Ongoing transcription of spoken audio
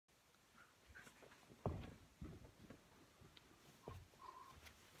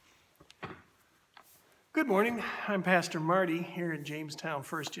Good morning. I'm Pastor Marty here in Jamestown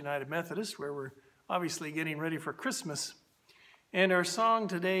First United Methodist, where we're obviously getting ready for Christmas. And our song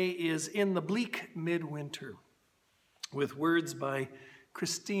today is In the Bleak Midwinter, with words by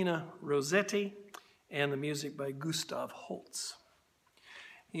Christina Rossetti and the music by Gustav Holst.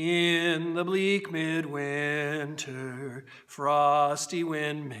 In the bleak midwinter, frosty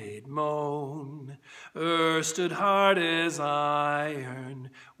wind made moan. Earth stood hard as iron,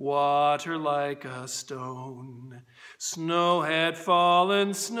 water like a stone. Snow had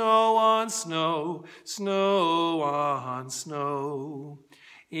fallen, snow on snow, snow on snow.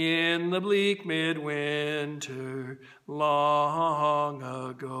 In the bleak midwinter, long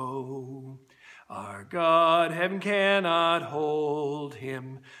ago. Our God, heaven cannot hold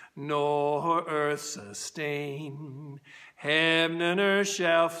him, nor earth sustain. Heaven and earth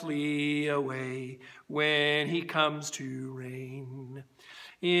shall flee away when he comes to reign.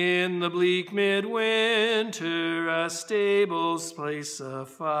 In the bleak midwinter, a stable's place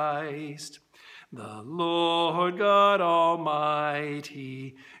sufficed. The Lord God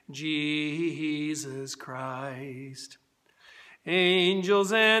Almighty, Jesus Christ.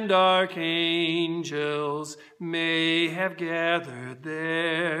 Angels and archangels may have gathered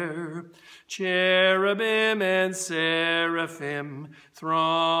there. Cherubim and seraphim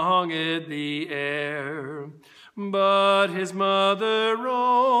thronged the air. But his mother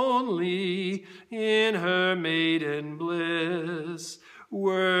only, in her maiden bliss,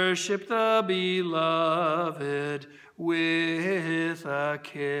 worshiped the beloved with a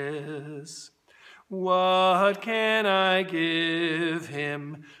kiss. What can I give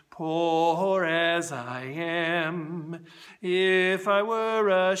him, poor as I am? If I were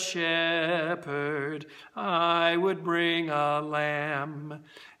a shepherd, I would bring a lamb.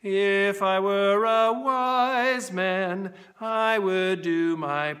 If I were a wise man, I would do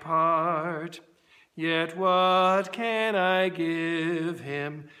my part. Yet what can I give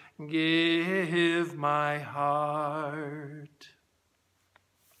him? Give my heart.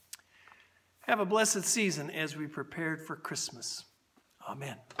 Have a blessed season as we prepared for Christmas.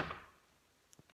 Amen.